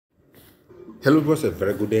Hello viewers, a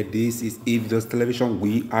very good day. This is Evidence Television.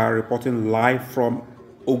 We are reporting live from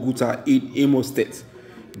Oguta in Imo State.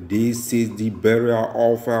 This is the burial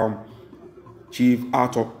of Chief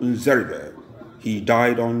Arthur Nzeribe. He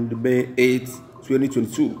died on May 8,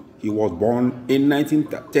 2022. He was born in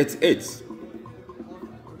 1938.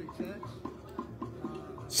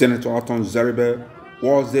 Senator Arthur Nzeribe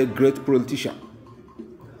was a great politician.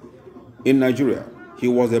 In Nigeria, he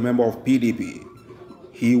was a member of PDP.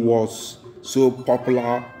 He was so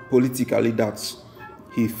popular politically that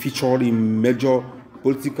he featured in major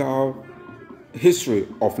political history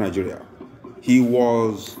of Nigeria. He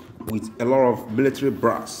was with a lot of military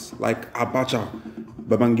brass like Abacha,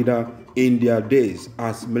 Babangida in their days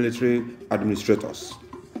as military administrators.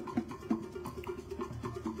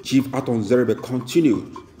 Chief Arthur Nzeribe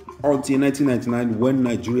continued until 1999 when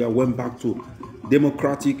Nigeria went back to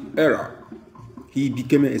democratic era. He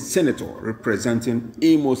became a senator representing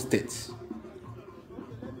Imo State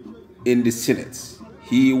in the Senate.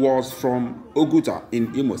 He was from Oguta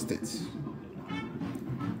in Imo State.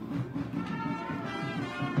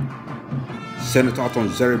 Senator Arthur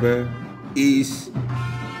Nzeribe is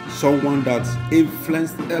someone that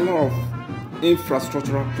influenced a lot of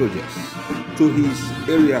infrastructural projects to his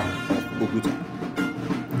area of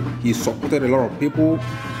Oguta. He supported a lot of people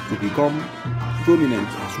to become prominent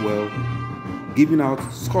as well, giving out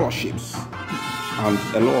scholarships and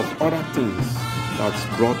a lot of other things that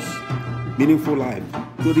brought meaningful life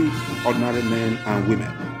to the ordinary men and women.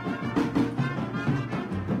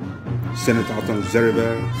 Senator Arthur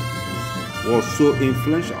Nzeribe was so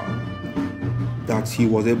influential that he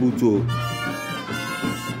was able to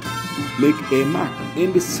make a mark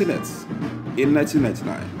in the Senate in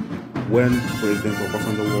 1999 when President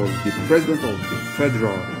Obasanjo was the President of the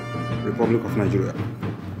Federal Republic of Nigeria.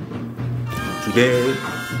 Today,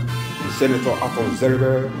 Senator Arthur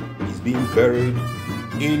Nzeribe is being buried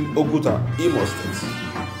in Oguta, Imo State.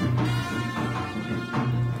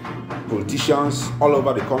 Politicians all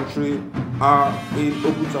over the country are in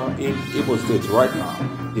Oguta in Imo State right now.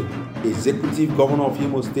 The executive governor of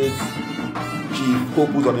Imo State, Chief Hope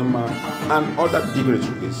Uzodinma, and other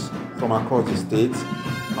dignitaries from across the state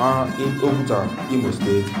are in Oguta, Imo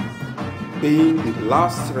State, paying the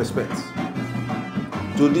last respect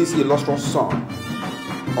to this illustrious son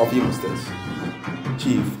of Imo State,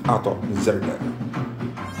 Chief Arthur Nzeribe.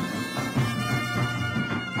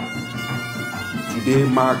 Today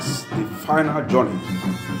marks the final journey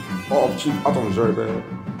of Chief Arthur Nzeribe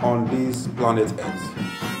on this planet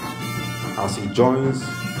Earth as he joins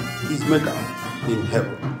his maker in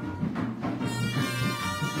heaven.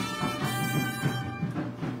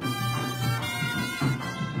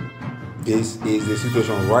 This is the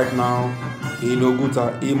situation right now in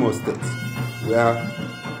Oguta, Imo State, where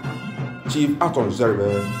Chief Arthur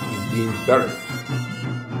Nzeribe is being buried.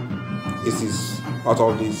 This is part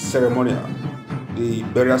of the ceremonial, the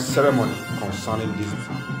burial ceremony concerning this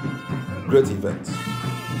great event.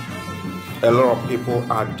 A lot of people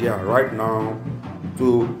are there right now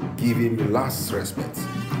to give him the last respect,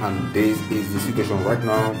 and this is the situation right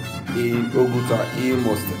now in Oguta,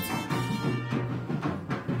 Imo State.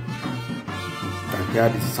 You can hear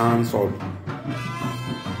the sounds of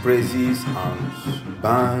praises and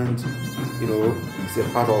band. It's a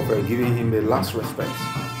part of giving him the last respect.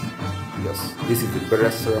 Yes, this is the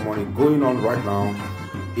burial ceremony going on right now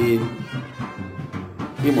in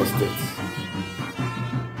Imo State.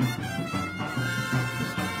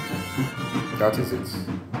 That is it.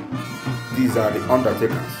 These are the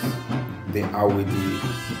undertakers. They are with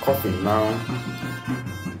the coffin now,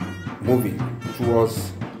 moving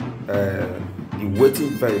towards the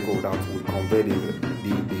waiting vehicle that will convey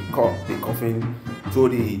the coffin to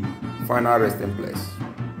the final resting place.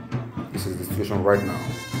 This is the situation right now.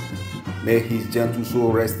 May his gentle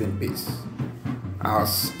soul rest in peace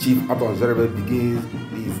as Chief Arthur Nzeribe begins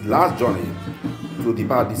his last journey to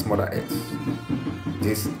depart this mother earth.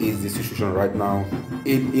 This is the situation right now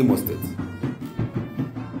in Imo State.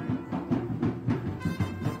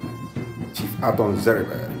 Chief Arthur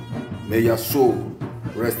Nzeribe, may your soul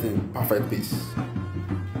rest in perfect peace.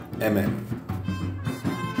 Amen.